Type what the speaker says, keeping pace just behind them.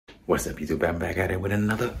What's up, YouTube? I'm back at it with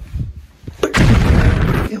another.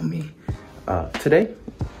 Feel me? Today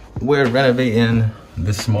we're renovating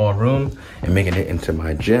this small room and making it into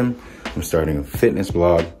my gym. I'm starting a fitness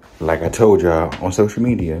vlog, like I told y'all on social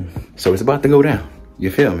media. So it's about to go down. You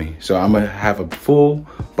feel me? So I'm gonna have a full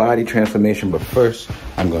body transformation, but first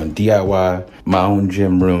I'm gonna DIY my own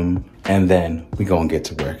gym room, and then we gonna get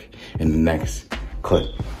to work in the next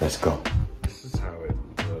clip. Let's go. This is how it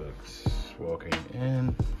looks walking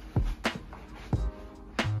in.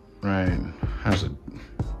 Right, has a,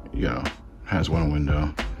 has one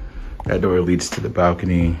window. That door leads to the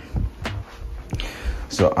balcony.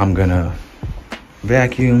 So I'm gonna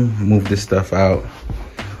vacuum, move this stuff out,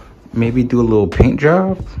 maybe do a little paint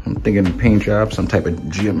job. I'm thinking paint job, some type of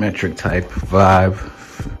geometric type vibe.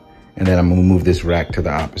 And then I'm gonna move this rack to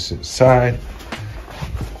the opposite side.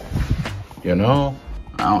 I don't know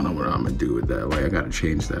what I'm gonna do with that. Like, I gotta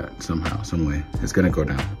change that somehow, some way. It's gonna go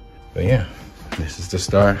down. But yeah, this is the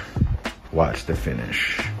start. Watch the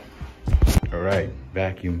finish. All right,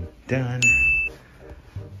 vacuum done.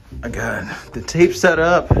 I got the tape set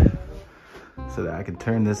up so that I can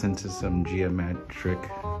turn this into some geometric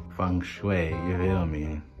feng shui, you feel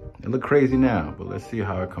me? It look crazy now, but let's see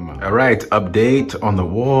how it come out. All right, update on the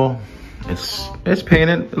wall. It's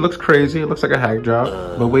painted, it looks crazy. It looks like a hack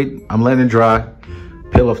job, but wait, I'm letting it dry.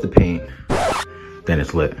 Peel off the paint, then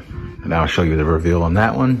it's lit. And I'll show you the reveal on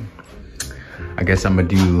that one. I guess I'm gonna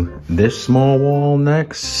do this small wall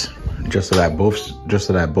next, just so that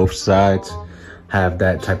both sides have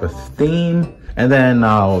that type of theme. And then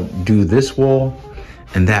I'll do this wall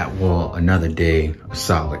and that wall another day, a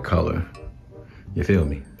solid color. You feel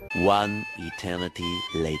me? One eternity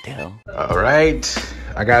later. All right,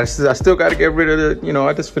 I still gotta get rid of the,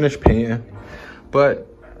 I just finished painting, but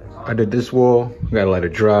I did this wall. Gotta let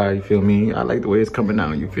it dry, you feel me? I like the way it's coming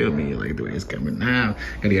out, you feel me? I like the way it's coming out.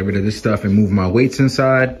 Gotta get rid of this stuff and move my weights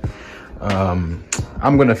inside. I'm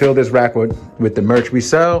gonna fill this rack with the merch we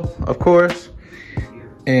sell, of course.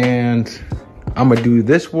 And I'm gonna do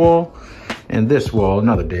this wall and this wall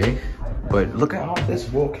another day. But look at how this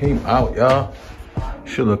wall came out, y'all.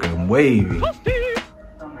 Shit looking wavy.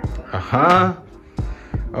 Oh,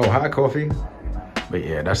 hi, coffee. But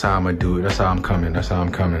yeah, that's how I'm gonna do it. That's how I'm coming. That's how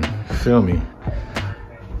I'm coming. Feel me?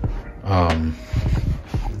 But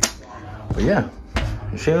yeah,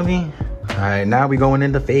 you feel me? All right, now we going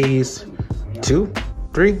into phase 2,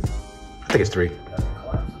 3. I think it's 3.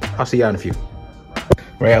 I'll see y'all in a few.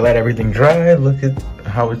 Right, I let everything dry. Look at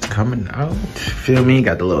how it's coming out. Feel me?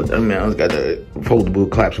 Got the little dumbbells, got the foldable,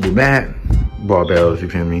 collapsible mat, barbells, you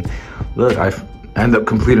feel me? Look, I end up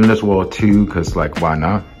completing this wall too, cause like, why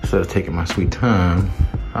not? Instead of taking my sweet time,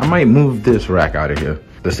 I might move this rack out of here.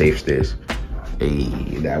 The safe stays. Hey,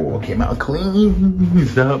 that wall came out clean.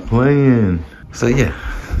 Stop playing. So yeah,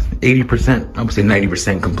 80%, I would say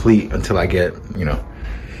 90% complete until I get,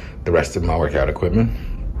 the rest of my workout equipment.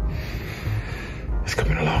 It's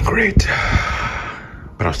coming along great.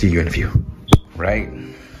 But I'll see you in a few. Right,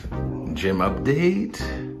 gym update.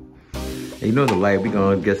 You know the light, we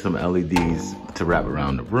gonna get some LEDs to wrap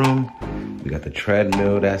around the room. We got the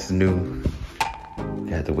treadmill, that's new.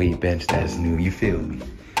 Got the weight bench, that's new, you feel me?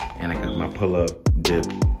 And I got my pull-up, dip,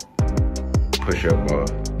 push-up bar,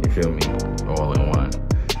 you feel me? All in one,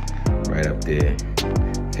 right up there.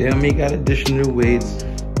 Feel me, got additional weights.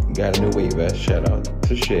 Got a new weight vest, shout out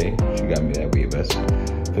to Shay. She got me that weight vest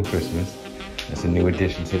for Christmas. That's a new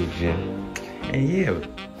addition to the gym. And yeah,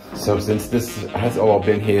 so since this has all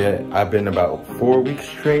been here, I've been about 4 weeks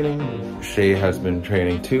training. Shay has been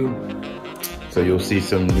training too. So you'll see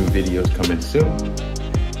some new videos coming soon.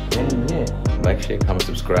 And yeah, like, share, comment,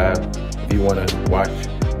 subscribe. If you wanna watch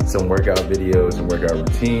some workout videos and workout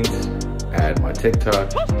routines, add my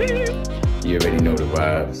TikTok. You already know the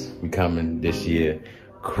vibes. We coming this year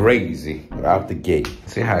crazy out the gate.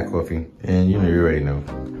 Say hi, Coffee. And you already know,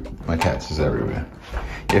 my cats is everywhere.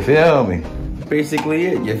 You feel me? Basically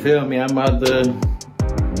it, you feel me? I'm about to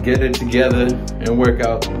get it together and work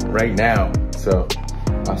out right now. So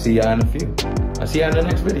I'll see y'all in a few. I'll see y'all in the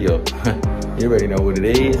next video. You already know what it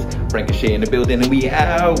is. Frank and Shay in the building, and we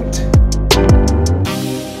out.